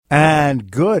And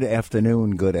good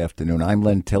afternoon, good afternoon. I'm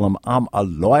Len Tillem. I'm a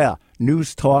lawyer.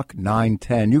 News Talk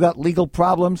 910. You got legal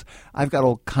problems? I've got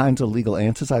all kinds of legal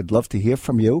answers. I'd love to hear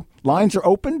from you. Lines are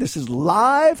open. This is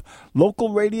live,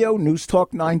 local radio, News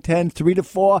Talk 910, 3 to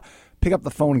 4. Pick up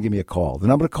the phone and give me a call. The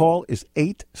number to call is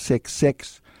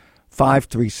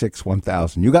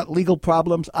 866-536-1000. You got legal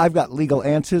problems? I've got legal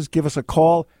answers. Give us a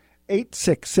call,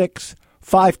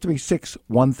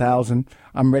 866-536-1000.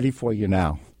 I'm ready for you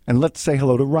now. And let's say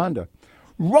hello to Rhonda.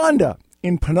 Rhonda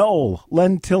in Pinole.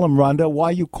 Len Tillem, Rhonda, why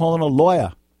are you calling a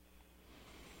lawyer?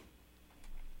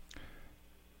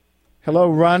 Hello,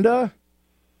 Rhonda?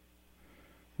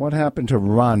 What happened to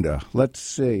Rhonda? Let's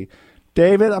see.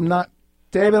 David, I'm not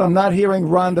hearing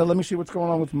Rhonda. Let me see what's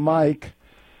going on with Mike.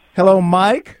 Hello,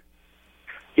 Mike?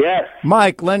 Yes.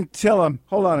 Mike, Len Tillem.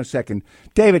 Hold on a second.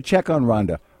 David, check on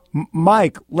Rhonda.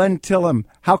 Mike, Len Tillem.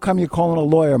 How come you're calling a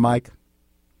lawyer, Mike?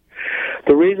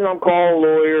 The reason I'm calling a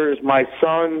lawyer is my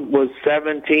son was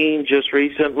 17 just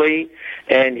recently,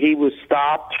 and he was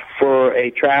stopped for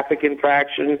a traffic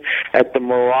infraction at the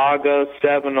Moraga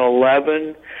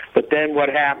 7-Eleven. But then what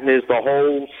happened is the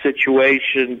whole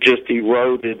situation just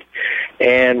eroded.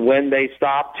 And when they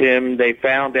stopped him, they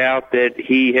found out that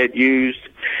he had used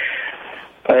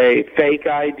a fake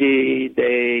ID.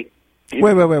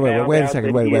 Wait a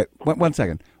second. Wait 1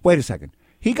 second. Wait a second.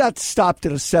 He got stopped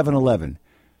at a 7-Eleven.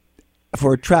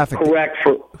 For a traffic... Correct,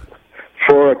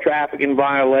 for a traffic in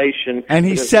violation. And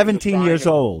he's 17 years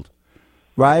old,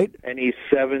 right? And he's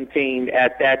 17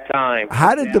 at that time.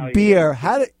 How did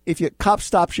if your cop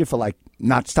stops you for, like,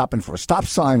 not stopping for a stop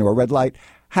sign or a red light,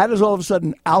 how does all of a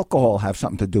sudden alcohol have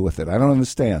something to do with it? I don't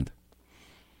understand.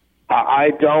 I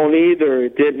don't either.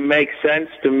 It didn't make sense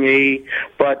to me,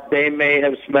 but they may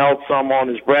have smelled some on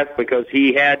his breath because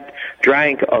he had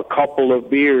drank a couple of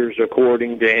beers,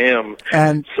 according to him.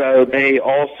 And so they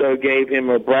also gave him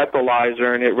a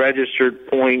breathalyzer, and it registered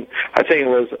I think it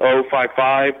was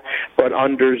 0.55, but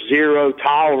under zero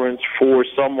tolerance for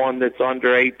someone that's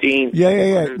under 18.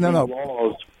 Yeah. No.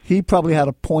 Laws. He probably had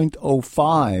a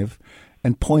 0.05,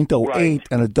 and 0.08, right.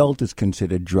 An adult is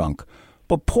considered drunk.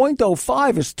 But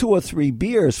 0.05 is 2 or 3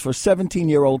 beers for a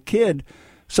 17-year-old kid.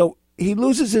 So he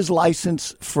loses his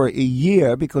license for a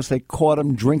year because they caught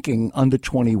him drinking under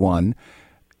 21.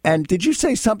 And did you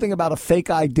say something about a fake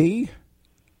ID?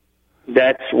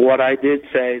 That's what I did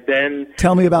say. Then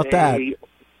tell me about that.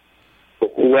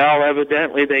 Well,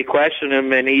 evidently they questioned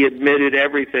him, and he admitted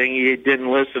everything. He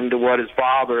didn't listen to what his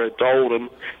father had told him.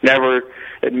 Never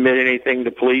admit anything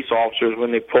to police officers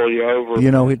when they pull you over. You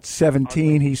know, it's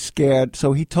 17. He's scared.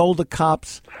 So he told the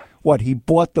cops, what, he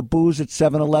bought the booze at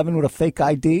 7-Eleven with a fake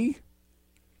ID?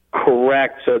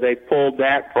 Correct. So they pulled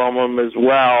that from him as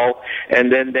well,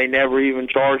 and then they never even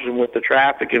charged him with the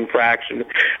traffic infraction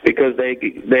because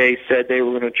they said they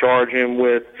were going to charge him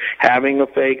with having a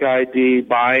fake ID,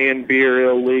 buying beer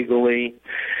illegally,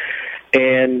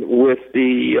 and with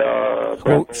the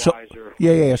breathalyzer.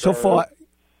 Yeah. So far,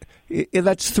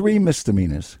 that's 3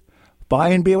 misdemeanors.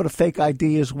 Buying beer with a fake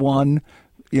ID is 1.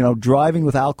 Driving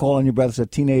with alcohol in your breath as a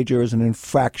teenager is an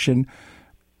infraction.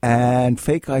 And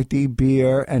fake ID,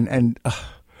 beer, and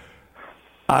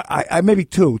I maybe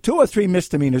 2 or 3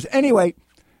 misdemeanors. Anyway,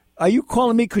 are you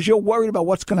calling me because you're worried about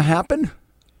what's going to happen?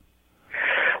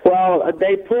 Well,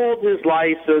 they pulled his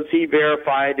license. He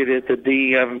verified it at the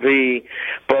DMV.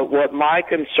 But what my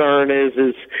concern is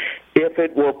if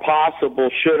it were possible,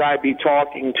 should I be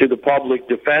talking to the public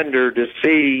defender to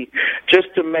see,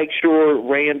 just to make sure,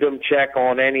 random check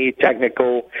on any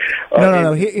technical...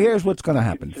 No. Here's what's going to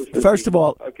happen. First of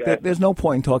all, there's no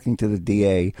point in talking to the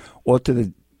DA or to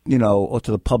the, or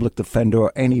to the public defender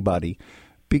or anybody,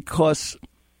 because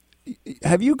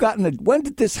have you gotten when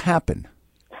did this happen?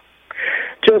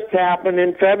 Just happened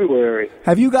in February.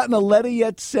 Have you gotten a letter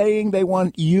yet saying they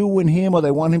want you and him, or they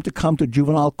want him to come to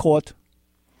juvenile court?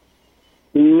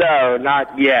 No,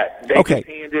 not yet. They just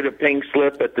handed a pink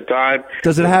slip at the time.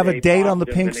 Does it have a date on the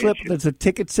pink slip? Does the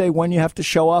ticket say when you have to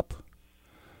show up?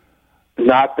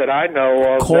 Not that I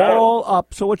know of. Call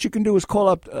up. So what you can do is call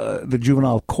up the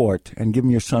juvenile court and give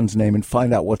them your son's name and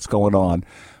find out what's going on.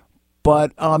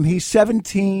 But he's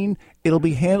 17. It'll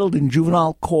be handled in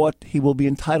juvenile court. He will be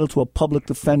entitled to a public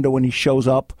defender when he shows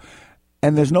up.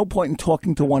 And there's no point in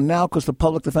talking to one now because the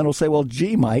public defender will say, well,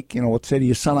 gee, Mike, let's say to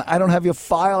your son, I don't have your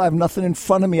file. I have nothing in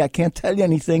front of me. I can't tell you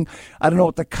anything. I don't know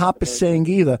what the cop is saying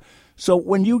either. So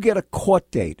when you get a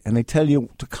court date and they tell you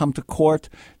to come to court,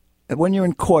 when you're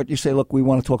in court, you say, look, we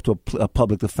want to talk to a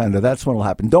public defender. That's what will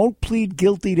happen. Don't plead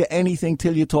guilty to anything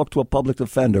till you talk to a public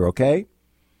defender, okay?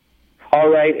 All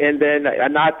right, and then,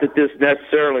 not that this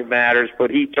necessarily matters,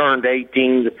 but he turned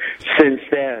 18 since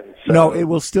then. So. No, it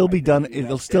will still be done.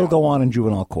 It'll still go on in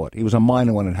juvenile court. He was a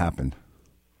minor when it happened.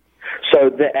 So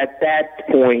at that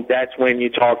point, that's when you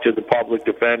talk to the public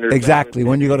defender. Exactly.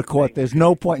 When you go to court, there's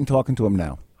no point in talking to him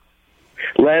now.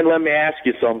 Len, let me ask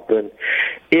you something.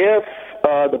 If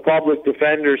the public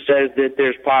defender says that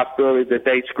there's possibility that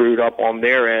they screwed up on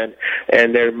their end,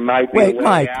 and there might be Wait, a way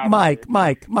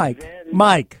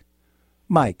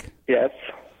Mike. Yes.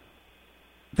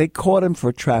 They caught him for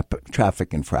a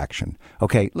traffic infraction.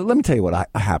 Okay, let me tell you what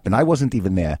happened. I wasn't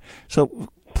even there. So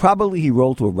probably he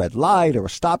rolled to a red light or a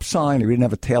stop sign, or he didn't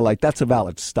have a tail light. That's a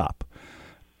valid stop.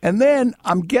 And then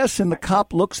I'm guessing the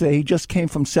cop looks there. He just came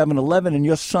from 7-Eleven, and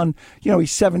your son,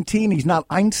 he's 17. He's not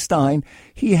Einstein.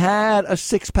 He had a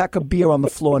 6-pack of beer on the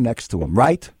floor next to him,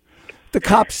 right? The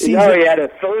cop sees it. He had a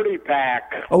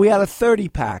 30-pack. Oh, he had a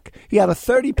 30-pack. He had a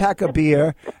 30-pack of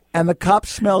beer, and the cop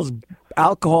smells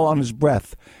alcohol on his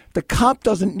breath. The cop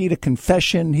doesn't need a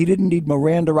confession. He didn't need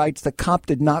Miranda rights. The cop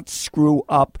did not screw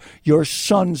up. Your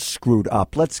son screwed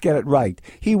up. Let's get it right.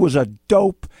 He was a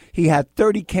dope. He had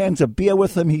 30 cans of beer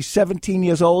with him. He's 17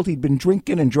 years old. He'd been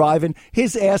drinking and driving.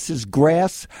 His ass is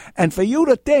grass. And for you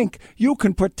to think you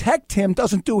can protect him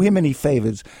doesn't do him any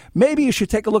favors. Maybe you should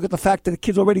take a look at the fact that the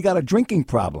kid's already got a drinking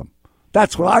problem.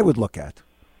 That's what I would look at.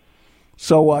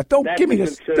 So don't give me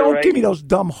those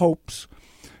dumb hopes.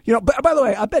 By the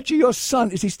way, I bet you your son,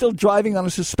 is he still driving on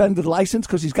a suspended license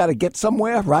because he's got to get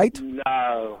somewhere, right?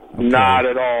 No, not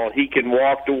at all. He can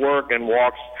walk to work and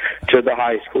walks to the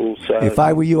high school. So. If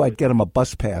I were you, I'd get him a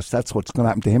bus pass. That's what's going to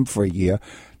happen to him for a year.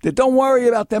 Don't worry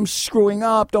about them screwing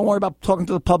up. Don't worry about talking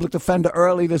to the public defender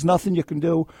early. There's nothing you can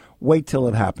do. Wait till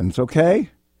it happens,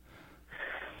 okay?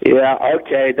 Yeah,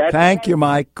 okay. Thank you,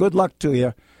 Mike. Good luck to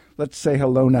you. Let's say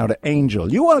hello now to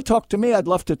Angel. You want to talk to me? I'd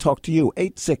love to talk to you.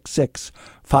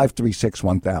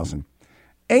 866-536-1000.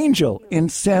 Angel in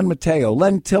San Mateo.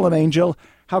 Len Tillem, Angel.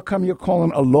 How come you're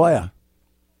calling a lawyer?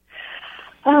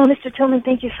 Oh, Mr. Tillman,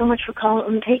 thank you so much for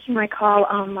taking my call.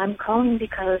 I'm calling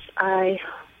because I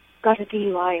got a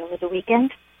DUI over the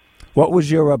weekend. What was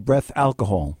your breath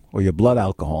alcohol or your blood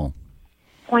alcohol?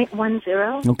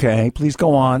 0.10. Okay, please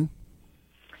go on.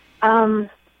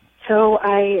 So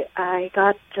I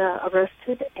got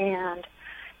arrested, and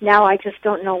now I just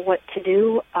don't know what to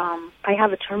do. I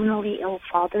have a terminally ill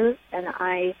father, and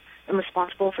I am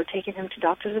responsible for taking him to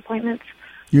doctor's appointments.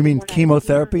 You mean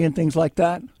chemotherapy and things like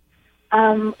that?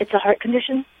 It's a heart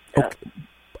condition, okay.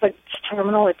 But it's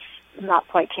terminal. It's not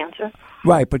quite cancer.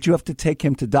 Right, but you have to take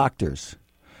him to doctors.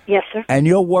 Yes, sir. And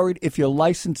you're worried if your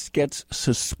license gets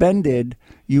suspended,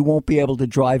 you won't be able to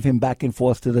drive him back and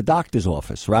forth to the doctor's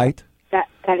office, right?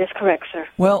 That is correct, sir.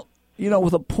 Well,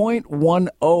 with a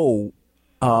 .10,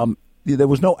 there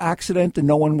was no accident and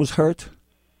no one was hurt?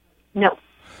 No.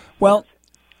 Well,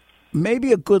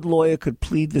 maybe a good lawyer could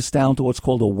plead this down to what's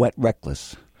called a wet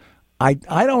reckless. I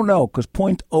don't know, because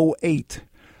 .08,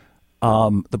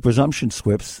 the presumption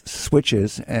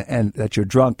switches and that you're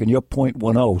drunk, and you're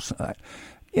 .10.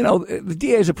 The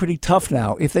DAs are pretty tough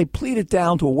now. If they plead it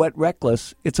down to a wet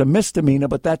reckless, it's a misdemeanor,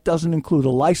 but that doesn't include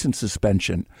a license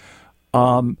suspension.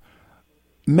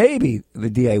 Maybe the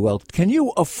DA will. Can you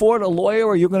afford a lawyer,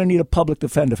 or you're going to need a public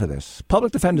defender for this?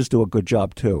 Public defenders do a good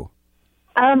job, too.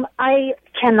 I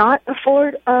cannot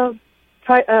afford an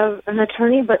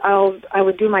attorney, but I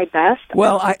would do my best.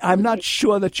 Well, I'm not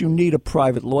sure that you need a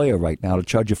private lawyer right now to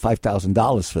charge you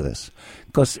 $5,000 for this.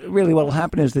 Because really what will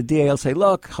happen is the DA will say,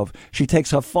 look, she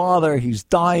takes her father, he's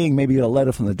dying, maybe a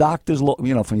letter from the doctor's,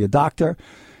 from your doctor.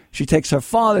 She takes her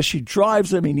father, she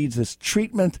drives him, he needs this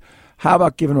treatment. How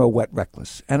about giving her a wet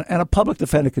reckless? And a public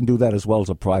defender can do that as well as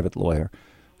a private lawyer.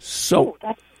 So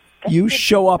you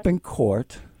show up in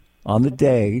court on the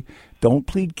day, don't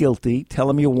plead guilty, tell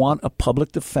them you want a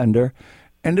public defender,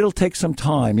 and it'll take some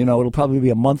time. It'll probably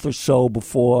be a month or so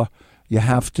before you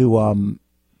have to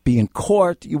be in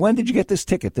court. When did you get this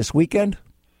ticket? This weekend?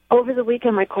 Over the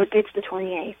weekend. My court date's the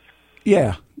 28th.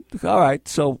 Yeah. All right.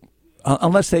 So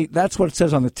unless that's what it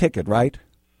says on the ticket, right?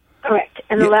 Correct.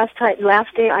 And the last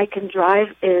day I can drive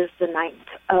is the 9th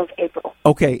of April.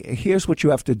 Okay, here's what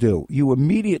you have to do. You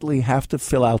immediately have to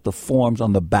fill out the forms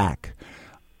on the back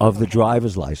of the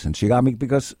driver's license. You got me?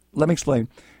 Because, let me explain.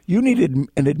 You need an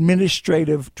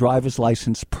administrative driver's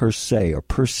license per se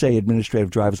administrative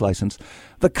driver's license.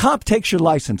 The cop takes your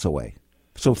license away.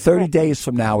 So 30 days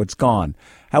from now, it's gone.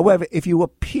 However, if you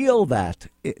appeal that,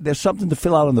 there's something to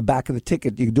fill out on the back of the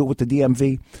ticket. You can do it with the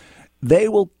DMV. They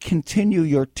will continue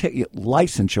your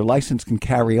license. Your license can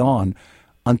carry on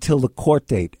until the court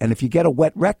date. And if you get a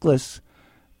wet reckless,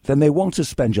 then they won't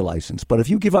suspend your license. But if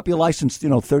you give up your license,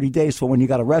 30 days for when you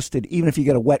got arrested, even if you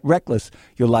get a wet reckless,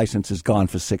 your license is gone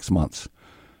for 6 months.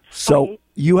 So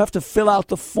you have to fill out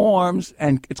the forms,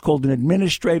 and it's called an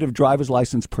administrative driver's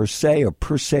license per se, or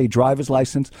per se driver's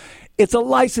license. It's a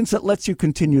license that lets you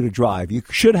continue to drive. You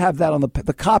should have that on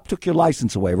the cop took your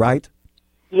license away, right?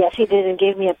 Yes, he did, and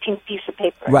gave me a pink piece of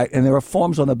paper. Right, and there are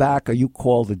forms on the back, or you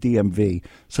call the DMV,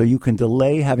 so you can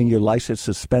delay having your license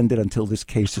suspended until this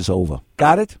case is over.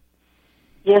 Got it?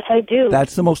 Yes, I do.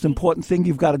 That's the most important thing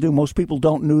you've got to do. Most people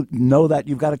don't know that.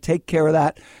 You've got to take care of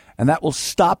that, and that will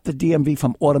stop the DMV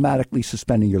from automatically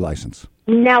suspending your license.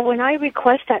 Now, when I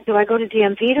request that, do I go to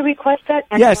DMV to request that?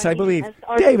 Yes, I believe.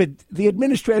 David, the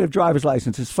administrative driver's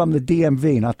license is from the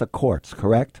DMV, not the courts,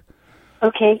 correct?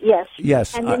 Okay, yes.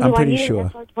 Yes, and then I'm pretty sure.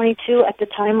 Do I need an SR-22 at the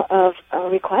time of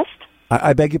request?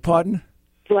 I beg your pardon?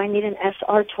 Do I need an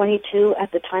SR-22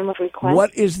 at the time of request?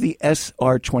 What is the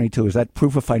SR-22? Is that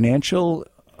proof of financial?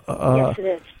 Yes, it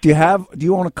is. Do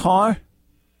you own a car?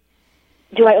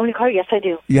 Do I own a car? Yes, I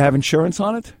do. You have insurance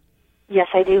on it? Yes,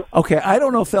 I do. Okay, I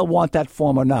don't know if they'll want that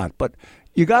form or not, but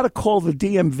you got to call the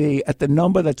DMV at the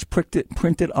number that's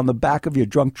printed on the back of your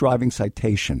drunk driving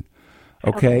citation.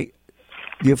 Okay?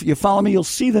 You follow me? You'll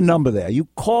see the number there. You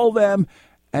call them,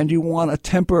 and you want a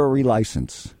temporary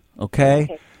license.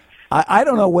 Okay? I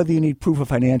don't know whether you need proof of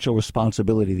financial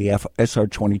responsibility, the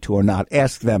SR-22 or not.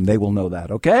 Ask them; they will know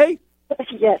that. Okay?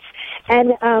 Yes,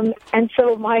 and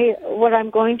so what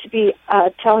I'm going to be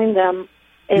telling them.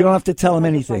 You don't have to tell them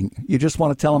anything. You just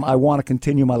want to tell them, I want to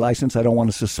continue my license. I don't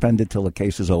want to suspend it till the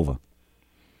case is over.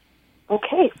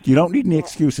 Okay. You don't need any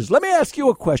excuses. Let me ask you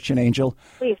a question, Angel.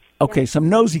 Please. Okay, some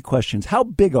nosy questions. How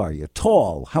big are you?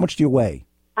 Tall? How much do you weigh?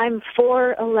 I'm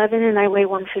 4'11", and I weigh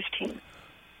 115.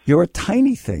 You're a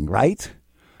tiny thing, right?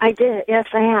 I did. Yes,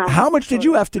 I am. How much did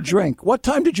you have to drink? What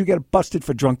time did you get busted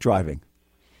for drunk driving?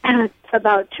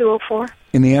 About 2:04.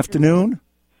 In the afternoon?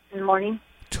 In the morning.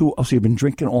 So you've been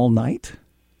drinking all night?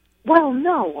 Well,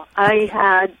 no. I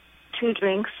had 2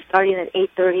 drinks starting at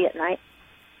 8:30 at night.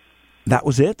 That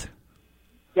was it?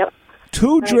 Yep.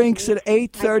 2 drinks at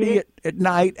 8:30 at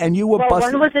night, and you were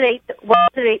busted. One was at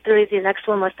 8:30. The next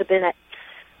one must have been at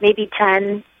maybe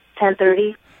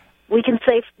 10:30. We can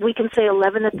say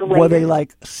 11 at the latest. Were they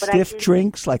like stiff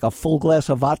drinks, like a full glass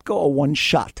of vodka, or one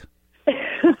shot?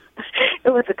 It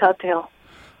was a cocktail.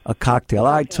 A cocktail.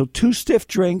 All right, so 2 stiff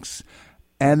drinks,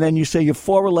 and then you say you're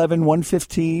 4'11",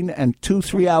 115, and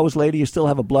 2-3 hours later you still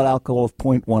have a blood alcohol of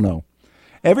 0.10.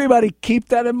 Everybody keep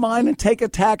that in mind and take a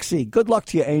taxi. Good luck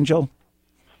to you, Angel.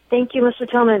 Thank you, Mr.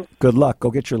 Tillman. Good luck. Go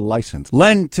get your license.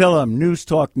 Len Tillem, News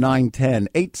Talk 910,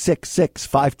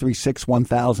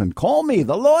 866-536-1000. Call me,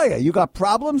 the lawyer. You got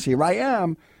problems? Here I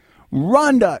am.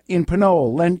 Rhonda in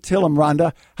Pinole. Len Tillem,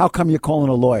 Rhonda. How come you're calling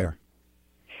a lawyer?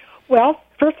 Well,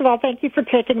 first of all, thank you for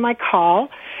taking my call.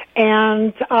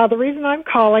 And the reason I'm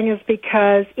calling is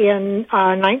because in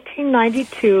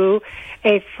 1992,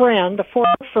 a former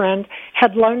friend,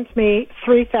 had loaned me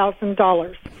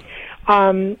 $3,000.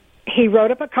 He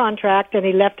wrote up a contract, and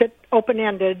he left it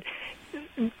open-ended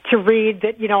to read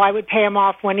that, I would pay him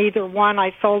off when either, one,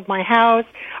 I sold my house,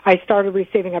 I started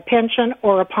receiving a pension,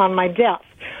 or upon my death.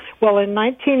 Well, in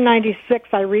 1996,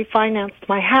 I refinanced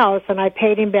my house, and I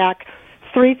paid him back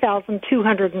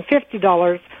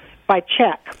 $3,250 by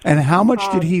check. And how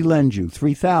much did he lend you?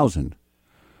 $3,000?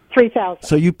 $3,000.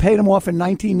 So you paid him off in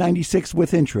 1996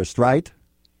 with interest, right?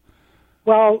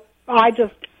 Well, I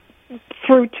just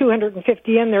threw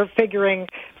 $250 in there, figuring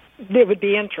it would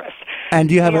be interest. And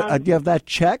do you have do you have that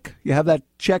check? You have that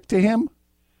check to him?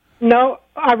 No,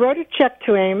 I wrote a check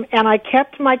to him, and I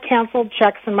kept my canceled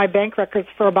checks in my bank records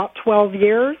for about 12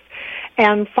 years,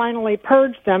 and finally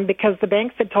purged them because the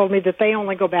banks had told me that they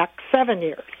only go back 7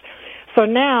 years. So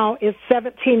now it's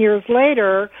 17 years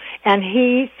later, and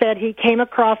he said he came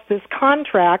across this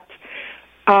contract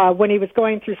when he was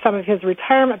going through some of his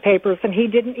retirement papers, and he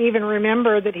didn't even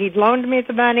remember that he'd loaned me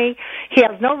the money. He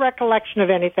has no recollection of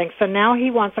anything. So now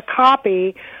he wants a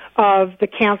copy of the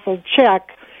canceled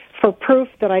check for proof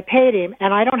that I paid him,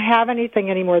 and I don't have anything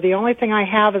anymore. The only thing I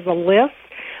have is a list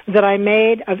that I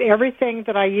made of everything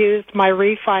that I used my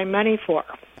refi money for.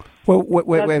 Well,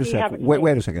 wait a second.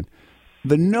 Wait a second.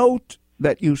 The note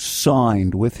that you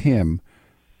signed with him,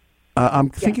 I'm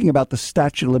thinking about the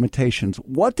statute of limitations.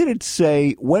 What did it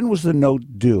say? When was the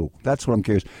note due? That's what I'm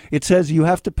curious. It says you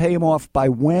have to pay him off by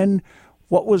when?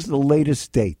 What was the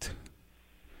latest date?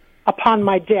 Upon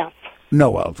my death.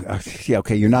 No, well, yeah,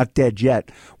 okay, you're not dead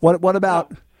yet. What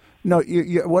about? No,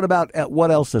 what about?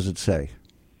 What else does it say?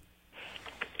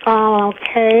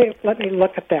 Okay, let me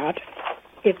look at that.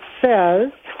 It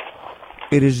says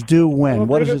it is due when?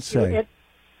 What does it say?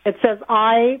 It says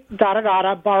I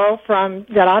borrow from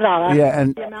Yeah,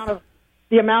 and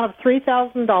the amount of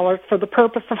 $3,000 for the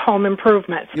purpose of home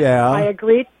improvement. Yeah. I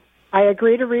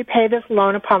agree to repay this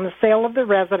loan upon the sale of the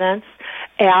residence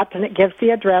and it gives the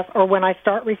address, or when I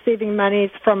start receiving monies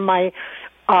from my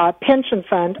pension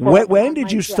fund. When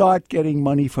did you start getting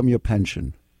money from your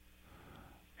pension?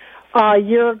 A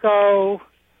year ago,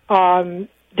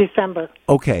 December.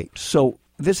 Okay, so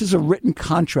this is a written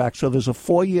contract, so there's a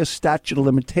 4-year statute of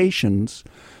limitations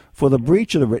for the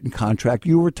breach of the written contract.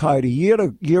 You retired a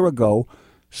year ago,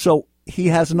 so he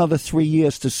has another 3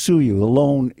 years to sue you. The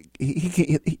loan,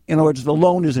 in other words, the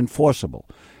loan is enforceable.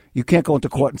 You can't go into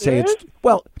court and say it's,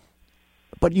 well,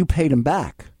 but you paid him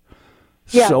back.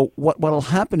 Yeah. So what'll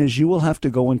happen is you will have to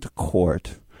go into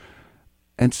court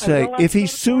and say, if he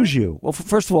sues you, well,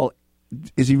 first of all,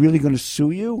 is he really going to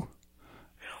sue you?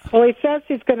 Well, he says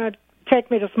he's going to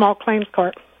take me to small claims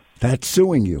court. That's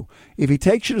suing you. If he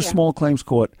takes you to small claims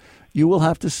court, you will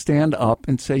have to stand up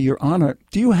and say, Your Honor,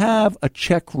 do you have a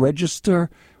check register?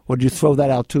 Or did you throw that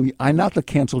out too? I not the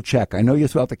canceled check. I know you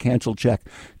threw out the canceled check.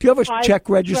 Do you have a check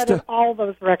register? I all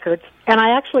those records. And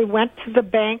I actually went to the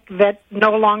bank that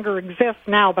no longer exists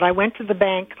now, but I went to the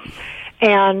bank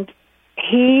and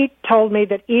he told me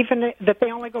that that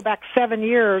they only go back 7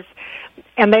 years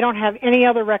and they don't have any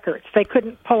other records. They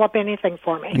couldn't pull up anything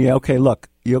for me. Yeah, okay, look,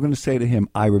 you're going to say to him,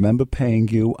 I remember paying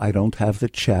you. I don't have the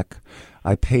check.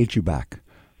 I paid you back.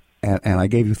 And I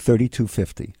gave you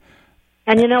 $32.50.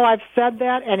 And, I've said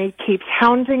that, and he keeps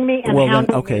hounding me and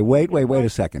hounding me. Okay, wait a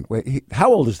second.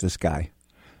 How old is this guy?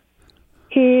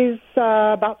 He's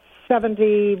about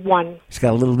 71. He's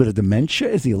got a little bit of dementia.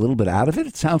 Is he a little bit out of it?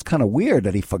 It sounds kind of weird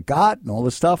that he forgot and all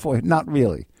this stuff, or not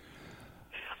really?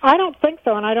 I don't think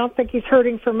so, and I don't think he's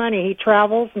hurting for money. He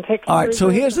travels and takes... All right, so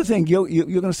here's the thing. You're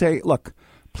going to say, look,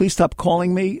 please stop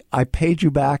calling me. I paid you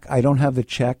back. I don't have the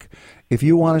check. If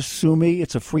you want to sue me,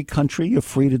 it's a free country. You're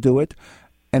free to do it.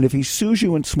 And if he sues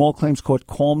you in small claims court,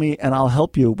 call me and I'll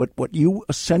help you. But what you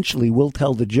essentially will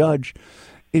tell the judge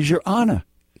is, Your Honor,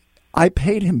 I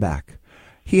paid him back.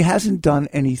 He hasn't done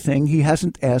anything. He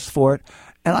hasn't asked for it.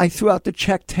 And I threw out the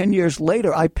check 10 years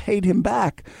later. I paid him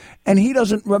back. And he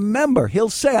doesn't remember. He'll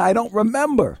say, I don't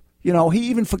remember. He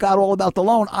even forgot all about the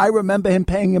loan. I remember him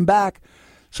paying him back.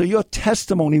 So your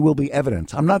testimony will be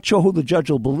evidence. I'm not sure who the judge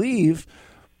will believe,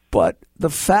 but the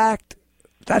fact...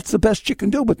 That's the best you can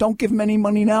do, but don't give him any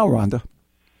money now, Rhonda.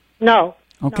 No.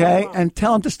 Okay? No. And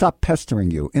tell him to stop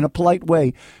pestering you in a polite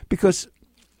way, because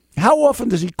how often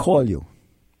does he call you?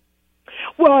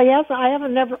 Well, yes, I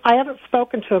haven't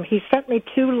spoken to him. He sent me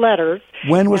 2 letters.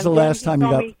 When was the last time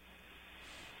you got...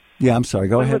 Yeah, I'm sorry.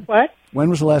 Go ahead. What? When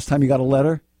was the last time you got a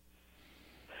letter?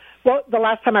 Well, the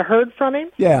last time I heard from him?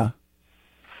 Yeah.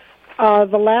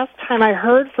 The last time I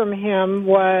heard from him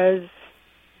was...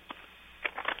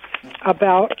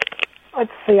 about,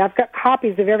 let's see, I've got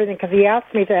copies of everything because he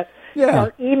asked me to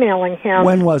start emailing him.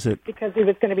 When was it? Because he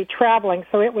was going to be traveling.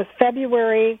 So it was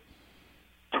February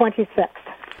 26th.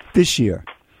 This year.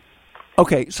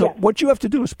 Okay, so what you have to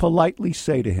do is politely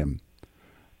say to him,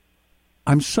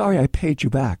 I'm sorry I paid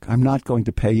you back. I'm not going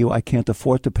to pay you. I can't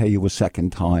afford to pay you a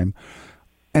second time.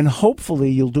 And hopefully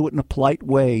you'll do it in a polite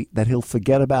way that he'll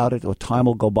forget about it or time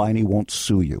will go by and he won't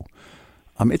sue you.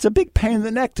 It's a big pain in the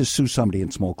neck to sue somebody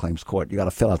in small claims court. You got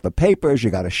to fill out the papers.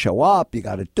 You got to show up. You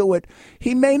got to do it.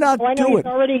 He may not do it.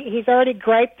 He's already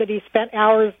griped that he spent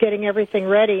hours getting everything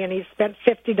ready, and he spent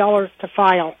 $50 to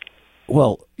file.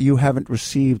 Well, you haven't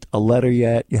received a letter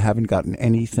yet. You haven't gotten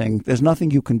anything. There's nothing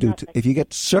you can do. If you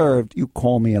get served, you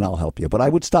call me and I'll help you. But I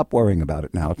would stop worrying about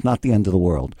it now. It's not the end of the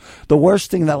world. The worst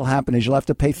thing that'll happen is you'll have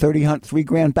to pay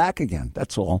 $3,000 back again.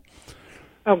 That's all.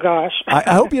 Oh, gosh.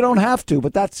 I hope you don't have to,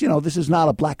 but that's, this is not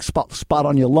a black spot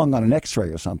on your lung on an X-ray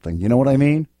or something. You know what I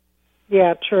mean?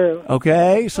 Yeah, true.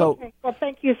 Okay, so Well,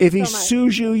 thank you if he so much.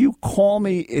 sues you, you call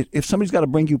me if somebody's got to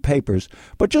bring you papers,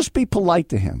 but just be polite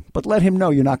to him. But let him know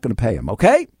you're not going to pay him,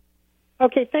 okay?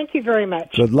 Okay, thank you very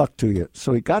much. Good luck to you.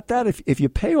 So he got that. If you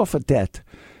pay off a debt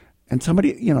and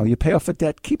somebody, you pay off a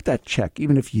debt, keep that check,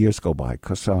 even if years go by,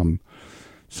 because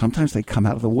sometimes they come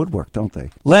out of the woodwork, don't they?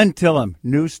 Len Tillem,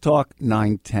 News Talk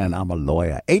 910. I'm a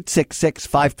lawyer.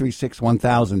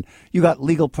 866-536-1000. You got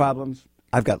legal problems?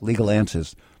 I've got legal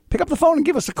answers. Pick up the phone and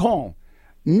give us a call.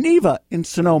 Neva in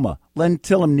Sonoma. Len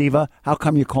Tillem, Neva. How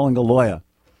come you're calling a lawyer?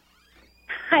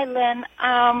 Hi, Len.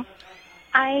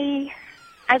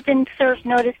 I've been served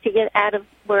notice to get out of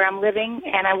where I'm living,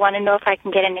 and I want to know if I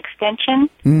can get an extension.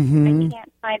 Mm-hmm. I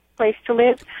can't find a place to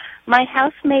live. My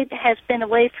housemate has been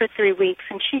away for 3 weeks,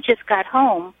 and she just got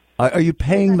home. Are you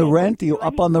paying the rent? Are you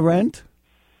up on the rent?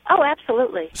 Oh,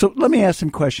 absolutely. So let me ask some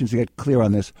questions to get clear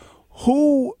on this.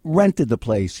 Who rented the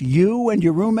place? You and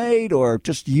your roommate, or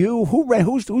just you?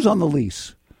 Who's on the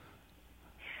lease?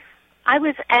 I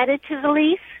was added to the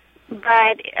lease,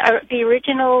 but the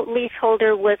original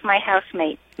leaseholder was my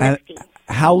housemate, Misty. And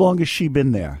how long has she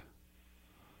been there?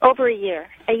 Over a year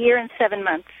and 7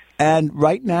 months. And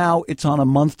right now, it's on a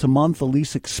month-to-month. The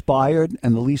lease expired,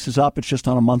 and the lease is up. It's just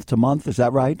on a month-to-month. Is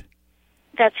that right?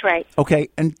 That's right. Okay,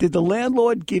 and did the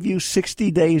landlord give you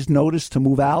 60 days notice to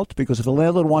move out? Because if the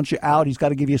landlord wants you out, he's got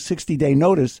to give you a 60-day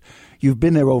notice. You've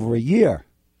been there over a year.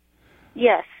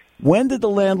 Yes. When did the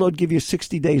landlord give you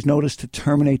 60 days notice to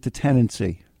terminate the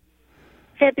tenancy?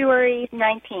 February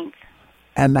 19th.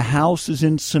 And the house is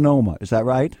in Sonoma, is that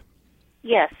right?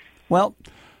 Yes. Well,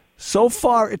 so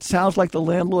far it sounds like the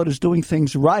landlord is doing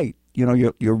things right. You know,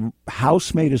 your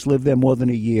housemate has lived there more than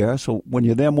a year, so when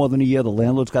you're there more than a year, the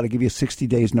landlord's got to give you 60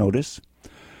 days notice.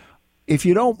 If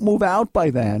you don't move out by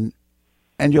then,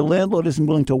 and your landlord isn't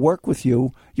willing to work with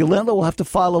you, your landlord will have to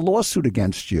file a lawsuit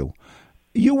against you.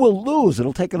 You will lose.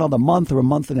 It'll take another month or a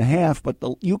month and a half, but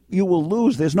you will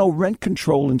lose. There's no rent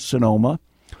control in Sonoma.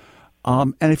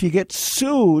 And if you get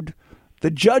sued, the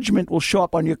judgment will show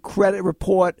up on your credit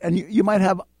report, and you might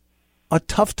have a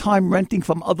tough time renting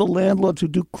from other landlords who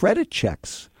do credit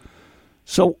checks.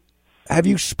 So have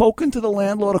you spoken to the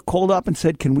landlord or called up and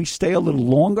said, can we stay a little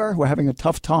longer? We're having a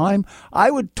tough time. I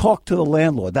would talk to the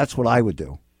landlord. That's what I would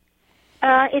do.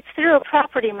 It's through a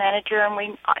property manager, and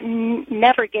we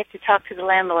never get to talk to the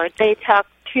landlord. They talk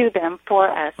to them for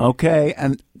us. Okay,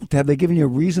 and have they given you a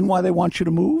reason why they want you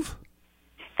to move?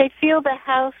 They feel the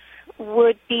house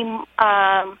would be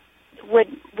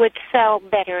would sell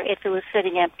better if it was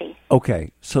sitting empty.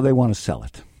 Okay, so they want to sell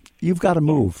it. You've got to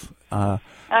move. All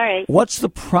right. What's the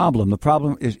problem? The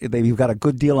problem is you've got a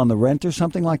good deal on the rent or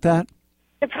something like that?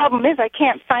 The problem is I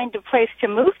can't find a place to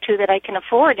move to that I can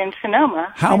afford in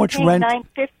Sonoma. How much rent?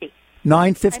 $950.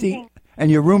 $950, and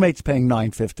your roommate's paying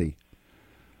 $950.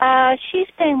 She's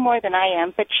paying more than I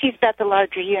am, but she's got the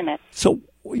larger unit. So,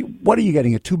 what are you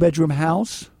getting? A 2-bedroom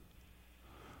house?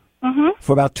 Mm-hmm.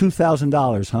 For about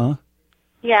 $2,000, huh?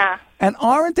 Yeah. And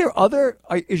aren't there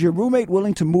is your roommate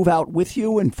willing to move out with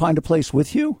you and find a place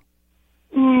with you?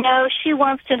 No, she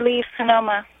wants to leave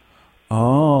Sonoma.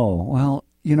 Oh, well,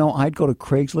 I'd go to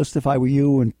Craigslist if I were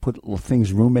you and put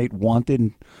things roommate wanted.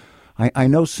 And I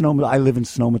know Sonoma. I live in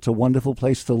Sonoma. It's a wonderful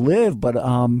place to live. But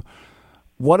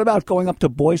what about going up to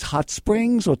Boys Hot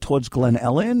Springs or towards Glen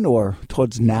Ellen or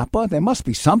towards Napa? There must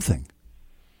be something.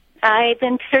 I've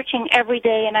been searching every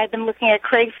day, and I've been looking at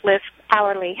Craigslist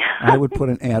hourly. I would put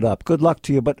an ad up. Good luck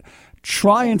to you. But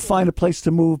try and find a place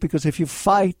to move, because if you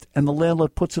fight and the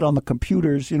landlord puts it on the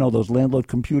computers, those landlord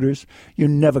computers, you're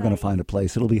never going to find a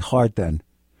place. It'll be hard then.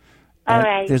 All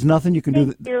right. There's nothing you can do.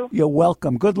 Thank you. You're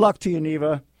welcome. Good luck to you,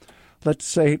 Neva. Let's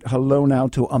say hello now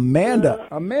to Amanda.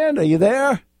 Amanda, you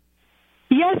there?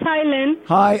 Yes, hi, Len.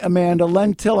 Hi, Amanda.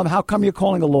 Len Tillem. How come you're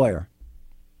calling a lawyer?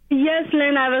 Yes,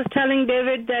 Len, I was telling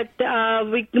David that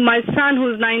my son,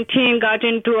 who's 19, got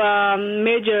into a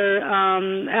major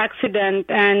accident,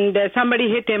 and somebody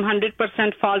hit him,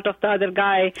 100% fault of the other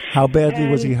guy. How badly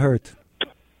was he hurt?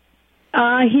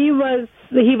 He was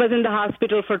in the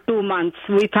hospital for 2 months.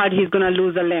 We thought he's going to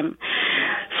lose a limb.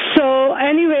 So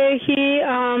anyway,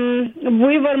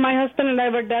 my husband and I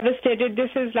were devastated. This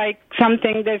is like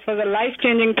something, this was a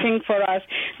life-changing thing for us.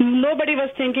 Nobody was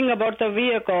thinking about the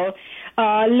vehicle.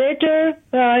 Later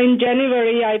in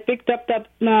January, I picked up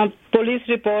the police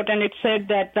report, and it said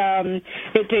that the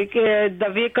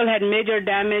vehicle had major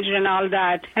damage and all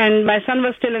that. And my son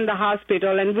was still in the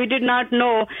hospital, and we did not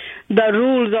know the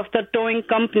rules of the towing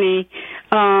company.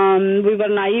 We were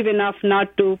naive enough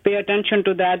not to pay attention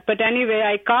to that. But anyway,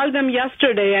 I called them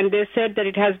yesterday, and they said that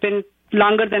it has been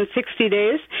longer than 60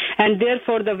 days, and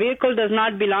therefore the vehicle does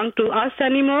not belong to us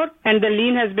anymore, and the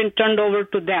lien has been turned over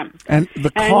to them. And the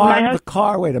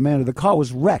car, wait, Amanda, the car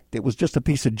was wrecked. It was just a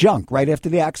piece of junk right after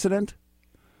the accident?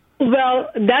 Well,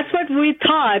 that's what we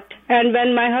thought. And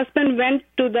when my husband went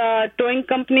to the towing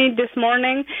company this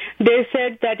morning, they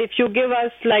said that if you give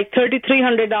us like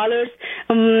 $3,300,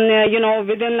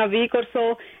 within a week or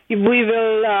so, we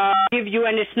will give you,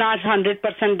 and it's not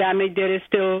 100% damage. There is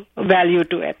still value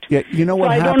to it. Yeah, you know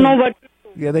what happened? I don't know what.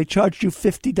 Yeah, they charged you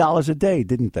 $50 a day,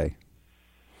 didn't they?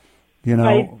 For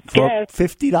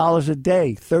 $50 a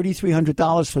day,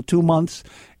 $3,300 for 2 months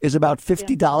is about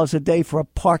 $50 a day for a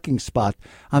parking spot.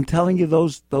 I'm telling you,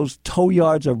 those tow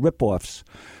yards are ripoffs.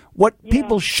 What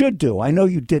people should do, I know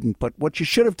you didn't, but what you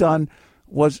should have done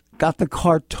was got the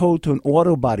car towed to an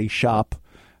auto body shop.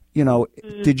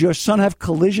 Did your son have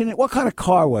collision? What kind of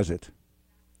car was it?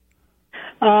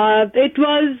 It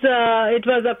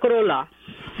was a Corolla.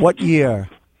 What year?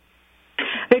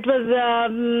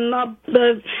 it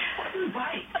was,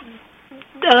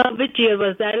 which year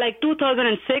was that? Like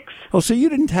 2006? Oh, so you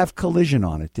didn't have collision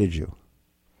on it, did you?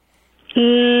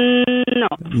 No.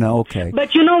 No, okay.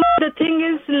 But you know what the thing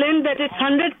is, Len, that it's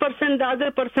 100% the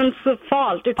other person's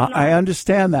fault. It's not. I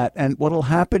understand that. And what will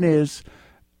happen is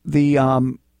the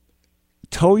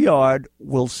tow yard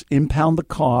will impound the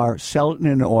car, sell it in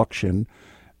an auction.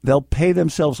 They'll pay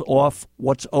themselves off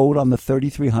what's owed on the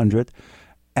 $3,300,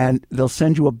 and they'll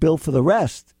send you a bill for the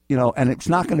rest. And it's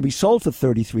not going to be sold for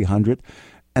 $3,300,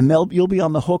 and you'll be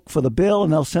on the hook for the bill,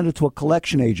 and they'll send it to a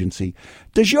collection agency.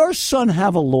 Does your son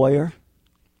have a lawyer?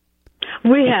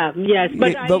 We have, yes,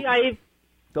 but the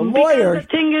lawyer. The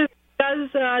thing is, because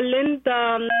Len,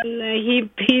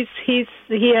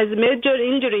 he has major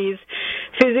injuries,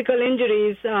 physical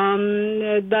injuries.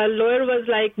 The lawyer was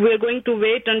like, "We're going to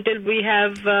wait until we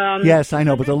have." Yes, I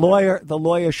know, but the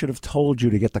lawyer should have told you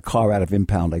to get the car out of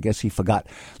impound. I guess he forgot.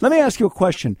 Let me ask you a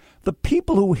question: the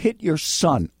people who hit your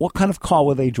son, what kind of car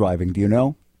were they driving? Do you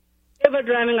know? They were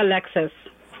driving a Lexus.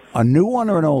 A new one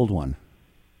or an old one?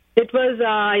 It was,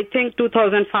 I think,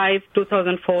 2005,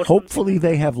 2004. Hopefully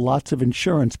they have lots of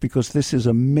insurance because this is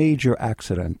a major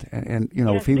accident. And yes,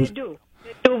 if he was... They do.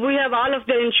 We have all of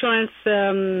the insurance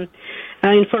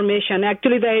information.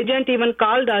 Actually, the agent even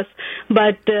called us,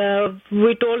 but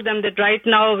we told them that right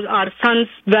now our son's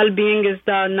well-being is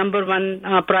the number one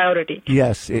priority.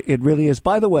 Yes, it really is.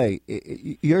 By the way,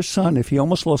 your son, if he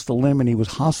almost lost a limb and he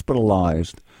was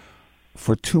hospitalized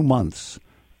for 2 months...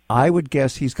 I would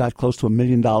guess he's got close to $1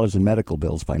 million in medical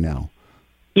bills by now.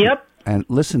 Yep. And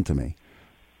listen to me.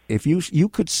 If you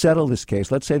could settle this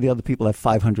case, let's say the other people have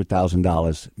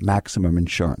 $500,000 maximum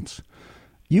insurance.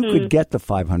 You could get the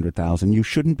 $500,000. You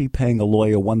shouldn't be paying a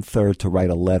lawyer 1/3 to write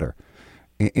a letter.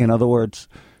 In other words,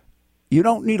 you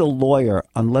don't need a lawyer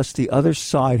unless the other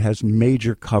side has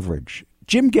major coverage.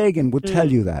 Jim Gagin would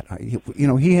tell you that.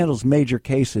 He handles major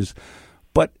cases,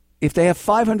 but if they have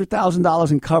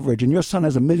 $500,000 in coverage and your son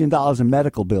has $1 million in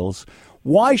medical bills,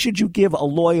 why should you give a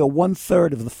lawyer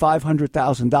 1/3 of the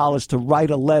 $500,000 to write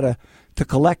a letter to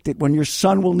collect it when your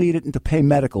son will need it and to pay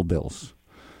medical bills?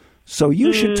 So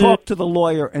you should talk to the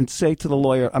lawyer and say to the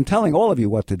lawyer, I'm telling all of you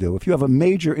what to do. If you have a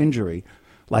major injury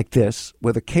like this,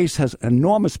 where the case has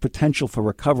enormous potential for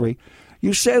recovery,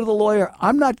 you say to the lawyer,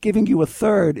 I'm not giving you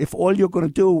 1/3 if all you're going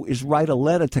to do is write a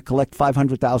letter to collect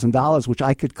 $500,000, which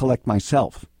I could collect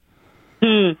myself.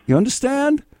 You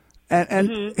understand?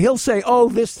 And he'll say, oh,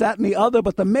 this, that, and the other.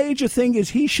 But the major thing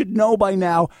is he should know by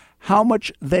now how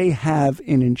much they have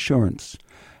in insurance.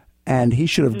 And he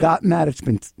should have gotten that.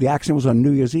 The accident was on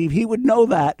New Year's Eve. He would know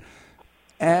that.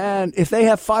 And if they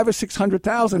have $500,000 or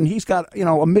 $600,000, he's got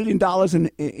 $1 million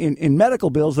in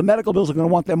medical bills. The medical bills are going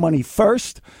to want their money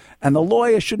first. And the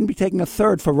lawyer shouldn't be taking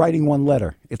 1/3 for writing one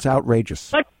letter. It's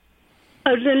outrageous.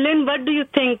 Len, what do you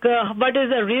think? What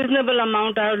is a reasonable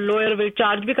amount our lawyer will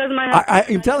charge? Because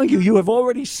I'm telling you, you have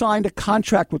already signed a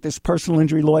contract with this personal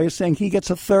injury lawyer saying he gets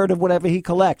 1/3 of whatever he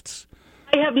collects.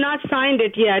 I have not signed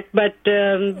it yet, but...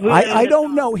 I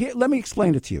don't know. Here, let me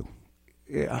explain it to you.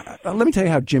 Let me tell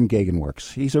you how Jim Gagin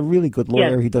works. He's a really good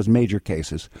lawyer. Yes. He does major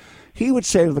cases. He would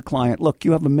say to the client, look,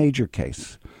 you have a major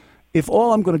case. If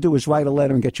all I'm going to do is write a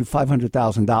letter and get you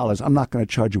 $500,000, I'm not going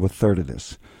to charge you 1/3 of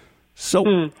this.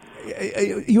 So...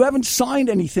 You haven't signed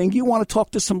anything. You want to talk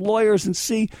to some lawyers and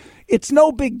see. It's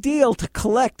no big deal to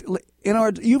collect.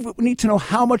 You need to know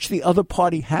how much the other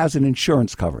party has in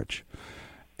insurance coverage.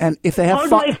 And if they have... How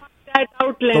do I find that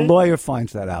out, Len? The lawyer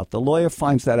finds that out. The lawyer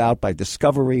finds that out by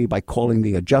discovery, by calling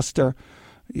the adjuster.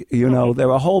 There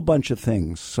are a whole bunch of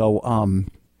things. So,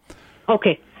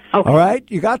 Okay. All right?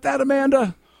 You got that,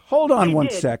 Amanda? Hold on one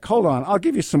sec. Hold on. I'll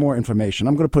give you some more information.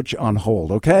 I'm going to put you on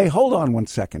hold, okay? Hold on one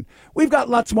second. We've got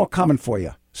lots more coming for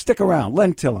you. Stick around.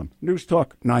 Len Tillem, News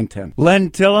Talk 910. Len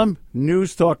Tillem,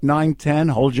 News Talk 910.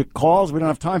 Hold your calls. We don't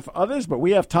have time for others, but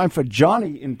we have time for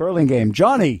Johnny in Burlingame.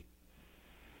 Johnny.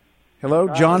 Hello,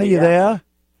 Johnny, you there?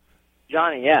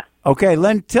 Johnny, yeah. Okay,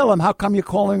 Len Tillem, how come you're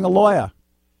calling a lawyer?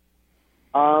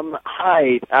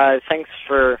 Hi. Thanks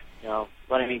for,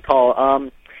 letting me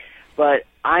call. But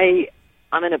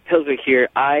I'm in a Pillsbury here.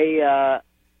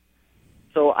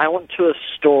 So I went to a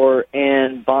store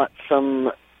and bought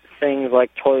some things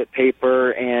like toilet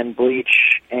paper and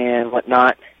bleach and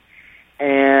whatnot.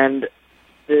 And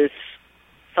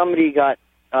somebody got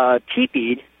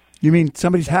teepeed. You mean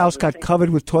somebody's house got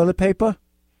covered with toilet paper?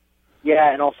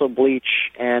 Yeah, and also bleach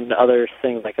and other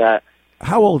things like that.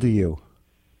 How old are you?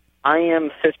 I am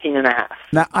 15 and a half.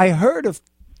 Now, I heard of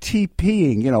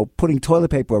TPing, putting toilet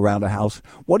paper around a house.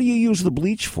 What do you use the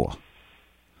bleach for?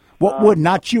 What would,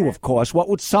 not you, of course, what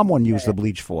would someone use the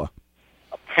bleach for?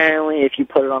 apparently if you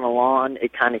put it on a lawn,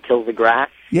 it kind of kills the grass.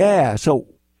 Yeah. So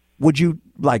would you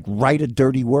like write a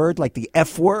dirty word, like the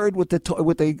F word with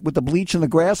the bleach in the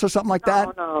grass or something like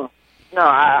that? No,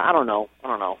 I don't know.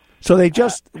 So they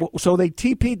they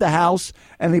TP'd the house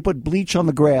and they put bleach on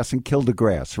the grass and killed the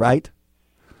grass, right?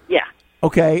 Yeah.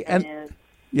 Okay. And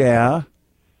yeah.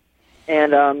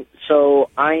 And so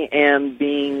I am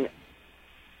being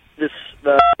the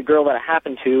girl that it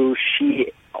happened to.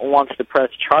 She wants to press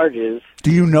charges.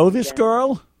 Do you know this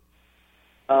girl?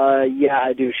 Yeah,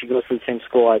 I do. She goes to the same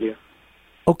school I do.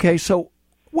 Okay, so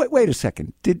wait a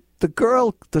second. Does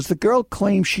the girl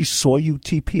claim she saw you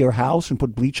TP her house and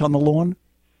put bleach on the lawn?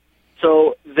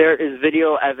 So there is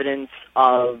video evidence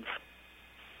of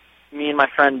me and my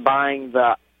friend buying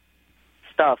the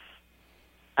stuff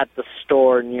at the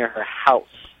store near her house.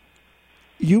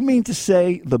 You mean to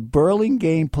say the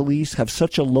Burlingame police have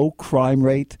such a low crime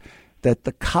rate that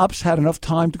the cops had enough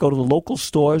time to go to the local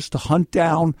stores to hunt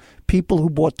down people who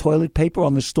bought toilet paper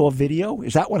on the store video?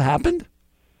 Is that what happened?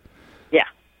 Yeah.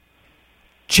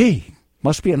 Gee,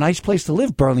 must be a nice place to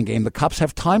live, Burlingame. The cops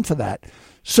have time for that.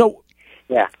 So,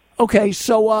 yeah. Okay,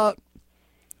 so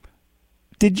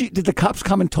did the cops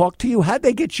come and talk to you? How'd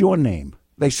they get your name?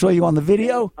 They saw you on the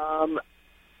video?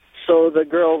 So the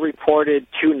girl reported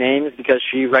 2 names because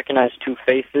she recognized 2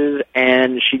 faces,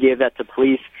 and she gave that to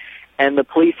police. And the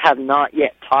police have not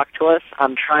yet talked to us.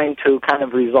 I'm trying to kind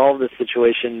of resolve the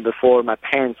situation before my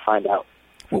parents find out.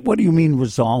 What do you mean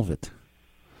resolve it?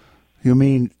 You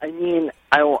mean? I mean,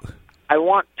 I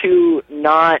want to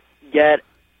not get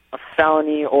a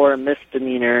felony or a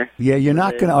misdemeanor. Yeah, you're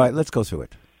not going to. All right, let's go through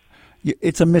it.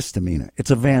 It's a misdemeanor.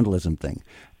 It's a vandalism thing.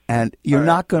 And you're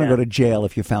not going to go to jail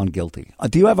if you're found guilty.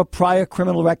 Do you have a prior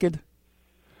criminal record?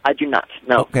 I do not,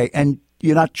 no. Okay, and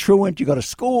you're not truant. You go to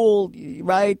school,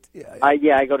 right?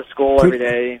 Yeah, I go to school every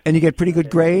day. And you get pretty good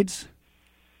grades?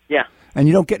 Yeah. And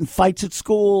you don't get in fights at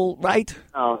school, right?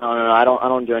 No, I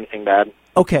don't do anything bad.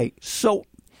 Okay, so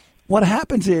what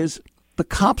happens is the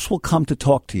cops will come to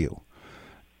talk to you.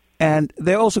 And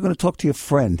they're also going to talk to your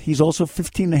friend. He's also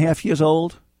 15 and a half years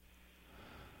old.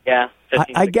 Yeah.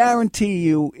 15, I guarantee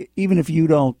you, even if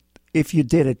you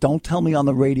did it, don't tell me on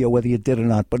the radio whether you did or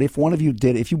not, but if one of you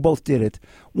did, if you both did it,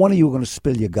 one of you are going to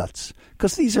spill your guts.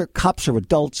 Because cops are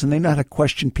adults and they know how to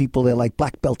question people. They're like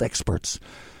black belt experts.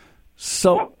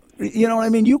 So, you know what I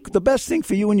mean? The best thing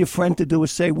for you and your friend to do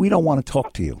is say, we don't want to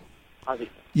talk to you.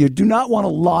 Obviously. You do not want to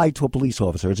lie to a police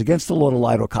officer. It's against the law to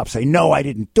lie to a cop. Say, no, I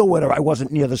didn't do it, or I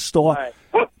wasn't near the store.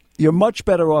 Right. You're much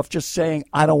better off just saying,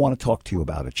 I don't want to talk to you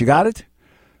about it. You got it?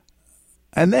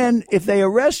 And then if they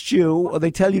arrest you or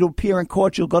they tell you to appear in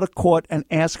court, you'll go to court and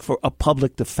ask for a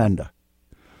public defender.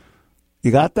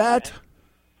 You got that?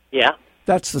 Yeah.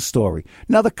 That's the story.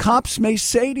 Now, the cops may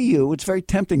say to you, it's very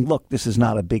tempting, look, this is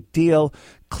not a big deal.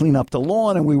 Clean up the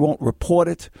lawn and we won't report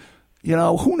it. You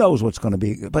know, who knows what's going to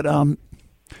be. But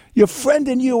your friend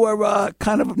and you are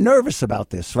kind of nervous about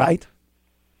this, right?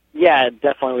 Yeah,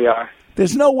 definitely we are.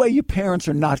 There's no way your parents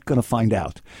are not going to find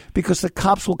out because the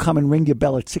cops will come and ring your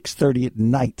bell at 6:30 at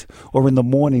night or in the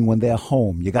morning when they're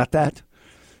home. You got that?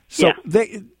 So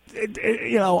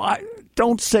yeah. I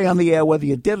don't say on the air whether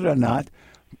you did it or not,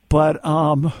 but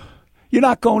you're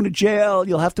not going to jail.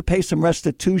 You'll have to pay some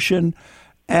restitution.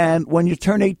 And when you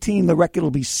turn 18, the record will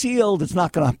be sealed. It's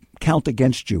not going to count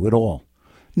against you at all.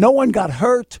 No one got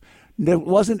hurt. There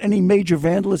wasn't any major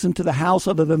vandalism to the house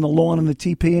other than the lawn and the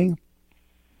TPing.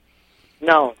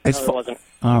 No, it wasn't.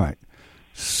 All right.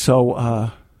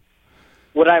 So,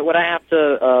 would I have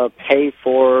to pay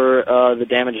for the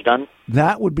damage done?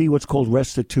 That would be what's called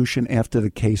restitution after the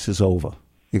case is over.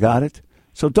 You got it?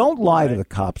 So don't lie to the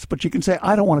cops, but you can say,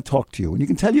 I don't want to talk to you. And you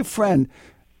can tell your friend,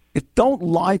 don't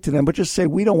lie to them, but just say,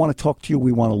 we don't want to talk to you,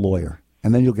 we want a lawyer.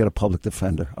 And then you'll get a public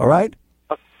defender. All right?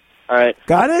 All right.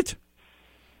 Got it?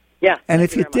 Yeah. And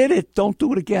if you did it, don't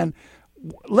do it again.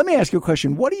 Let me ask you a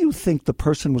question. What do you think the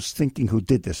person was thinking who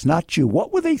did this? Not you.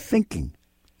 What were they thinking?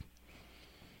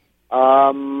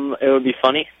 It would be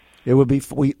funny. It would be.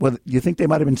 You think they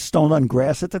might have been stoned on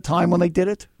grass at the time when they did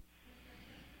it?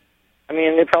 I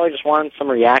mean, they probably just wanted some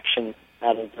reaction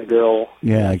out of the girl.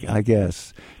 Yeah, I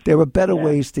guess. There are better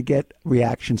ways to get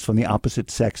reactions from the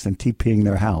opposite sex than TPing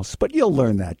their house. But you'll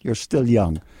learn that. You're still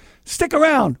young. Stick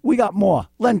around. We got more.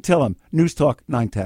 Len Tillem, News Talk 910.